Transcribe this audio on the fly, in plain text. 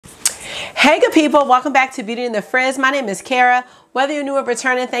Hey good people, welcome back to Beauty and the Frizz. My name is Kara. Whether you're new or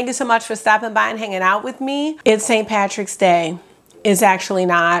returning, thank you so much for stopping by and hanging out with me. It's St. Patrick's Day. It's actually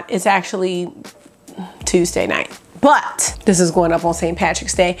not. It's actually Tuesday night. But this is going up on St.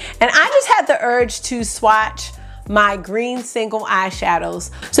 Patrick's Day. And I just had the urge to swatch my green single eyeshadows.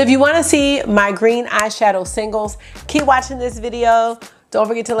 So if you want to see my green eyeshadow singles, keep watching this video. Don't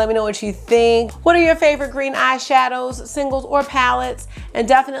forget to let me know what you think. What are your favorite green eyeshadows, singles, or palettes? And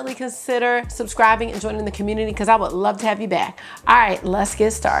definitely consider subscribing and joining the community because I would love to have you back. All right, let's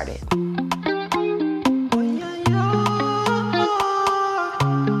get started.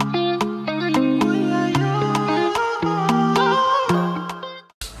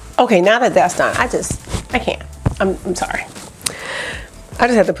 Okay, now that that's done, I can't. I'm sorry. I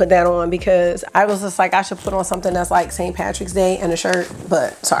just had to put that on because I was just like, I should put on something that's like St. Patrick's Day and a shirt,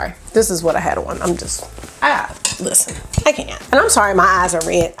 but sorry, this is what I had on. Listen, I can't. And I'm sorry my eyes are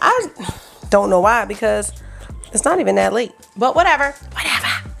red. I don't know why because it's not even that late, but whatever.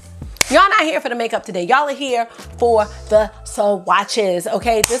 Y'all not here for the makeup today. Y'all are here for the swatches,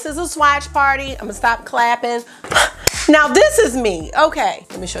 okay? This is a swatch party. I'm gonna stop clapping. Now this is me, okay.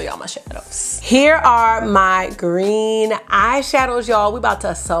 Let me show y'all my shadows. Here are my green eyeshadows, y'all. We about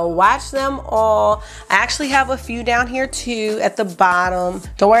to swatch them all. I actually have a few down here too at the bottom.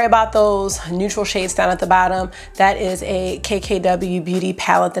 Don't worry about those neutral shades down at the bottom. That is a KKW Beauty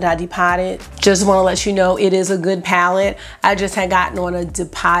palette that I depotted. Just wanna let you know it is a good palette. I just had gotten on a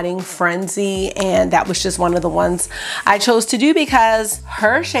depotting frenzy and that was just one of the ones I chose to do because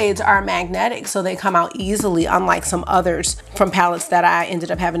her shades are magnetic, so they come out easily, unlike some others from palettes that I ended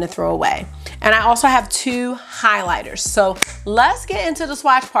up having to throw away. And I also have two highlighters. So let's get into the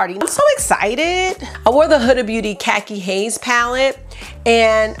swatch party. I'm so excited. I wore the Huda Beauty Khaki Haze palette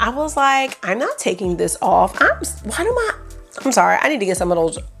and I was like, I'm not taking this off. I'm sorry, I need to get some of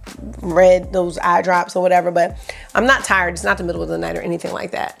those eye drops or whatever, but I'm not tired. It's not the middle of the night or anything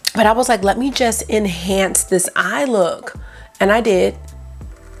like that. But I was like, let me just enhance this eye look. And I did.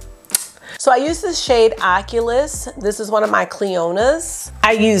 So I used this shade Oculus. This is one of my Clionadhs.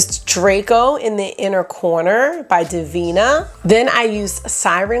 I used Draco in the inner corner by Devinah. Then I used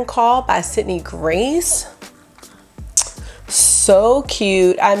Siren Call by Sydney Grace. So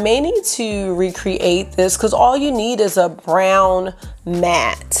cute. I may need to recreate this because all you need is a brown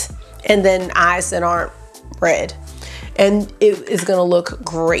matte and then eyes that aren't red. And it is gonna look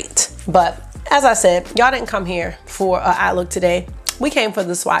great. But as I said, y'all didn't come here for an eye look today. We came for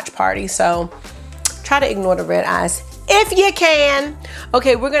the swatch party, so try to ignore the red eyes if you can.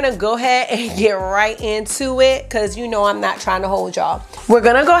 Okay, we're gonna go ahead and get right into it because you know I'm not trying to hold y'all. We're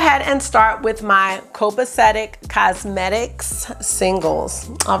gonna go ahead and start with my Copacetic Cosmetics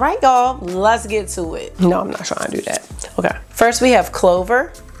singles. All right, y'all, let's get to it. No, I'm not trying to do that. Okay, first we have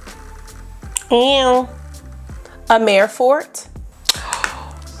Clover and a Marefort.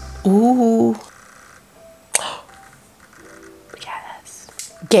 Ooh.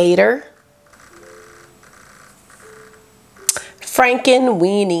 Gator,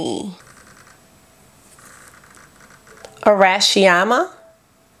 Frankenweenie, Arashiyama,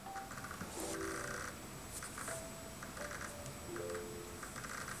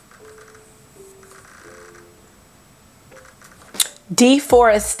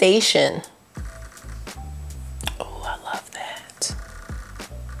 Deforestation. Oh, I love that.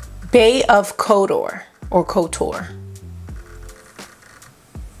 Bay of Kotor or Kotor.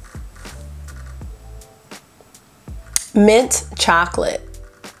 Mint Chocolate,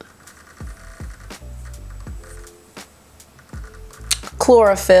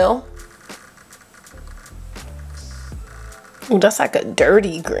 Chlorophyll. Ooh, that's like a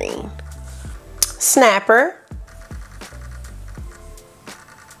dirty green. Snapper,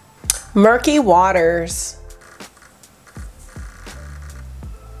 Murky Waters,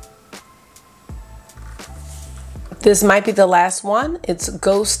 this might be the last one. It's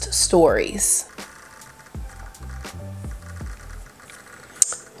Ghost Stories.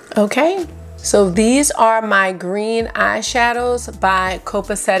 Okay, so these are my green eyeshadows by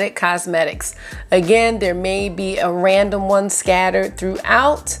Copacetic Cosmetics. Again, there may be a random one scattered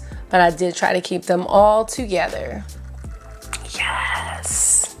throughout, but I did try to keep them all together.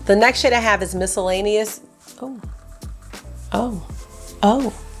 Yes. The next shade I have is Miscellaneous.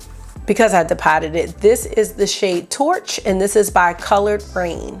 Oh. Because I depotted it. This is the shade Torch, and this is by Colored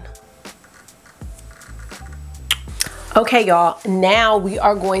Rain. Okay, y'all, now we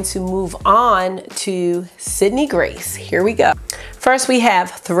are going to move on to Sydney Grace. Here we go. First, we have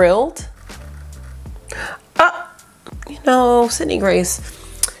Thrilled. You know, Sydney Grace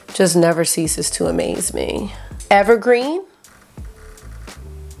just never ceases to amaze me. Evergreen.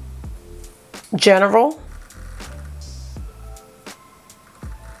 General,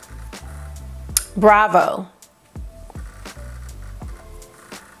 Bravo.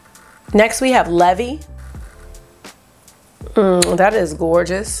 Next we have Levy. That is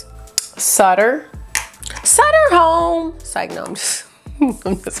gorgeous. Sutter. Sutter Home. Psych, no, I'm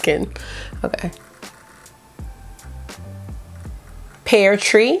just kidding. Okay. Pear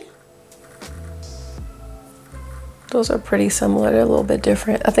Tree. Those are pretty similar. They're a little bit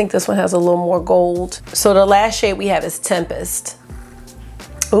different. I think this one has a little more gold. So the last shade we have is Tempest.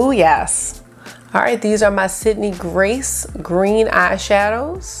 Oh, yes. All right, these are my Sydney Grace green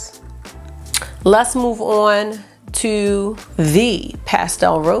eyeshadows. Let's move on to the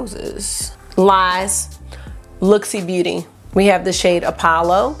Pastel Roses. Lies, Looxi Beauty. We have the shade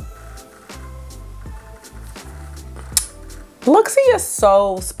Apollo. Looxi is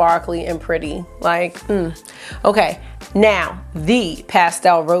so sparkly and pretty, like, Okay, now the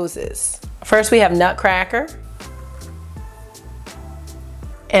Pastel Roses. First we have Nutcracker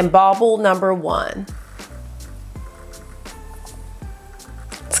and Bauble number 1.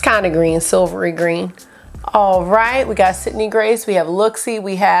 It's kind of green, silvery green. All right, we got Sydney Grace, we have Looxi,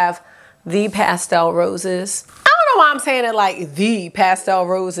 we have the Pastel Roses. I don't know why I'm saying it like the Pastel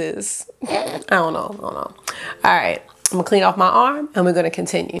Roses. I don't know. All right. I'm gonna clean off my arm and we're gonna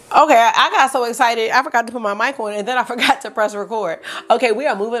continue. Okay, I got so excited. I forgot to put my mic on and then I forgot to press record. Okay, we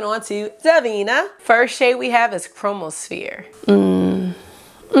are moving on to Devinah. First shade we have is Chromosphere.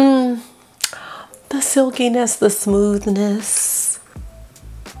 The silkiness, the smoothness.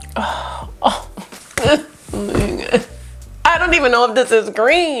 Oh. I don't even know if this is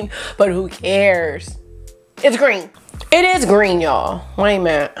green, but who cares? It's green. It is green, y'all. Wait a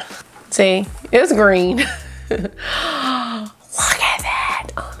minute. See, it's green. Look at that.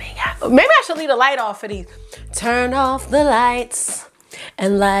 Oh my God. Maybe I should leave the light off for these. Turn off the lights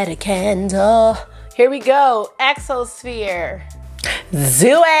and light a candle. Here we go. Exosphere.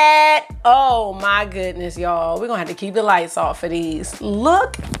 Do it. Oh my goodness, y'all. We're gonna have to keep the lights off for these.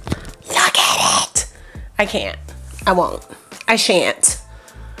 Look at it. I can't. I won't. I shan't.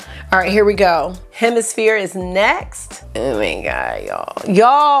 All right, here we go. Hemisphere is next. Oh my God, y'all.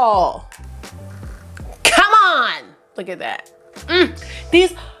 Y'all. Come on. Look at that.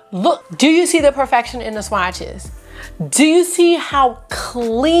 These, look, do you see the perfection in the swatches? Do you see how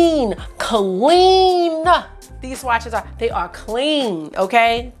clean these swatches are? They are clean,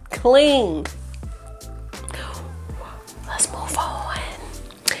 okay? Clean. Let's move on.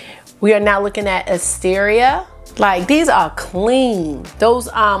 We are now looking at Asteria. Like, these are clean. Those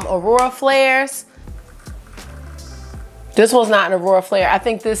Aurora Flares. This one's not an Aurora Flare. I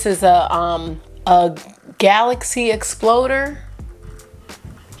think this is a Galaxy Exploder.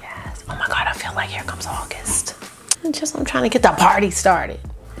 Yes. Oh my God, I feel like here comes August. I'm trying to get the party started.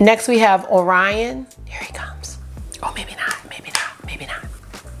 Next we have Orion. Here he comes. Oh, maybe not, maybe not, maybe not.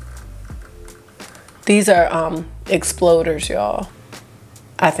 These are exploders, y'all.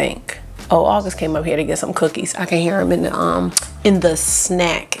 I think. Oh, August came up here to get some cookies. I can hear him in the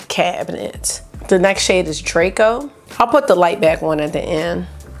snack cabinet. The next shade is Draco. I'll put the light back on at the end.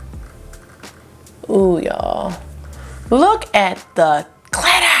 Ooh, y'all. Look at the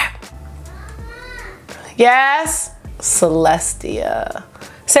glitter. Yes. Celestia.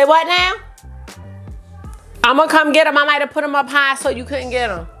 Say what now? I'm gonna come get them. I might have put them up high so you couldn't get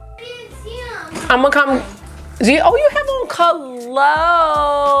them. I didn't see them. I'm gonna come. Oh, you have on clothes.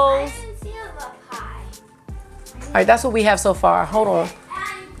 I didn't see them up high. All right, that's what we have so far. Hold on.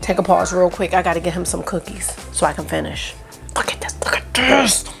 Take a pause real quick. I gotta get him some cookies so I can finish. Look at this. Look at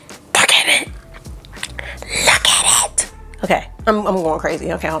this. Look at it. Look at it. Okay, I'm going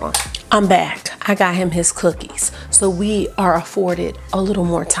crazy. Okay, hold on. I'm back. I got him his cookies. So we are afforded a little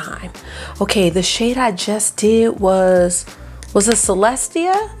more time. Okay, the shade I just did was it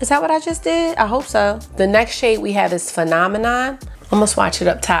Celestia? Is that what I just did? I hope so. The next shade we have is Phenomenon. I'm gonna swatch it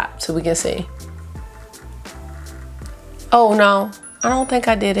up top so we can see. Oh no, I don't think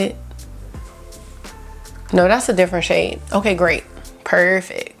I did it. No, that's a different shade. Okay, great,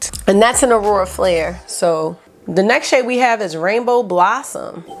 perfect. And that's an Aurora Flare. So the next shade we have is Rainbow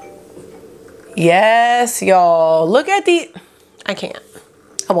Blossom. Yes, y'all, look at I can't,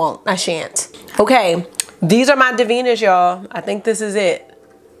 I won't, I shan't. Okay, these are my Devinahs, y'all. I think this is it.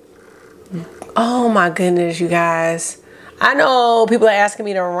 Oh my goodness, you guys. I know people are asking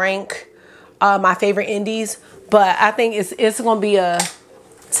me to rank my favorite indies, but I think it's gonna be a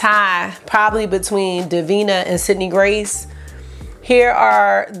tie probably between Devinah and Sydney Grace. Here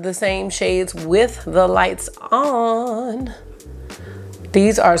are the same shades with the lights on.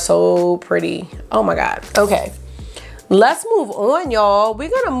 These are so pretty. Oh my God. Okay. Let's move on, y'all. We're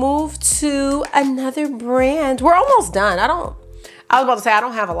gonna move to another brand. We're almost done. I was about to say I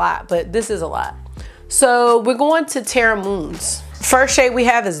don't have a lot, but this is a lot. So we're going to Terra Moons. First shade we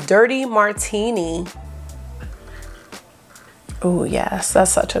have is Dirty Martini. Oh yes,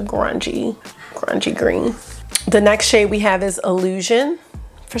 that's such a grungy green. The next shade we have is Illusion.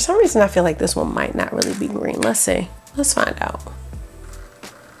 For some reason, I feel like this one might not really be green. Let's see. Let's find out.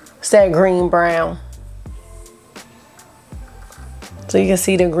 It's that green brown. So you can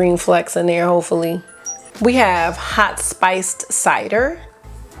see the green flecks in there, hopefully. We have Hot Spiced Cider.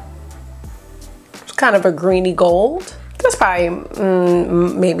 It's kind of a greeny gold. That's probably,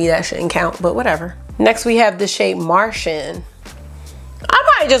 maybe that shouldn't count, but whatever. Next we have the shade Martian.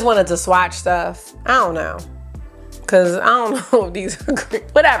 I probably just wanted to swatch stuff. I don't know. Cause I don't know if these are green.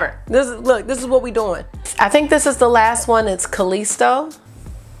 Whatever. Look, this is what we doing. I think this is the last one. It's Callisto.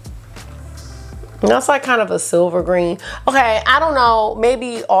 That's like kind of a silver green. Okay, I don't know.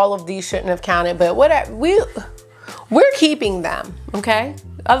 Maybe all of these shouldn't have counted, but whatever. We're keeping them, okay?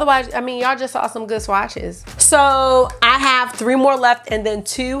 Otherwise, I mean, y'all just saw some good swatches. So I have 3 more left and then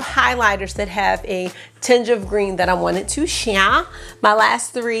 2 highlighters that have a tinge of green that I wanted to share. My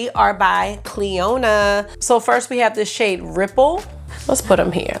last 3 are by Clionadh. So first we have the shade Ripple. Let's put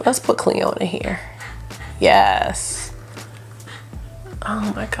them here. Let's put Clionadh here. Yes.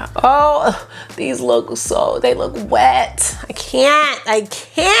 Oh my God. Oh, these look they look wet. I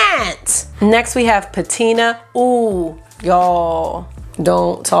can't. Next we have Patina. Ooh, y'all,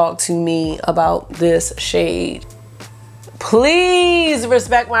 don't talk to me about this shade. Please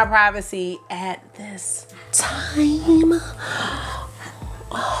respect my privacy at this time.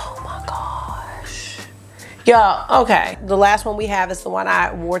 Oh my gosh. Y'all, okay. The last one we have is the one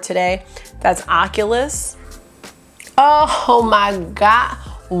I wore today. That's Oculus. Oh my God,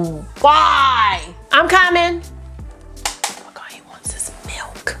 why? I'm coming. Oh my God, he wants his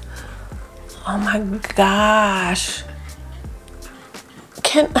milk. Oh my gosh.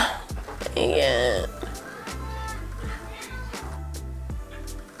 Dang it.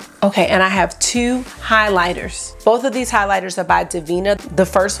 Okay, and I have 2 highlighters. Both of these highlighters are by Devinah. The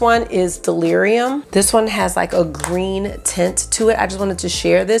first one is Delirium. This one has like a green tint to it. I just wanted to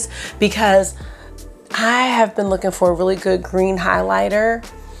share this because I have been looking for a really good green highlighter.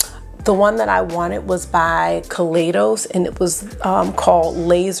 The one that I wanted was by Kaleidos and it was called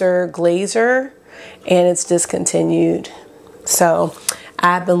Laser Glazer and it's discontinued. So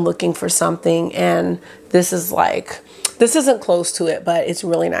I've been looking for something and this isn't close to it, but it's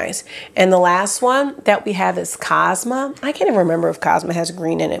really nice. And the last one that we have is Cosma. I can't even remember if Cosma has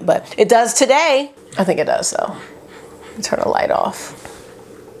green in it, but it does today. I think it does though. Turn the light off.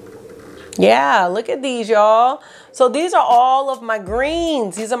 Yeah, look at these, y'all. So these are all of my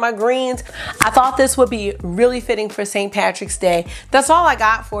greens. These are my greens. I thought this would be really fitting for St. Patrick's Day. That's all I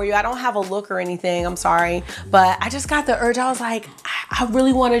got for you. I don't have a look or anything, I'm sorry. But I just got the urge. I was like, I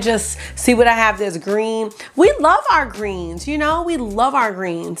really want to just see what I have that's green. We love our greens, you know? We love our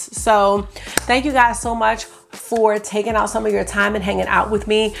greens. So thank you guys so much for taking out some of your time and hanging out with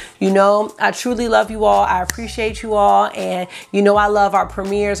me. You know, I truly love you all. I appreciate you all. And you know, I love our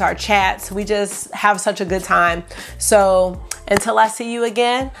premieres, our chats. We just have such a good time. So until I see you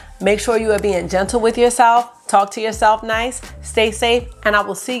again, make sure you are being gentle with yourself. Talk to yourself nice. Stay safe. And I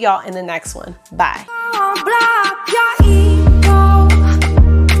will see y'all in the next one. Bye.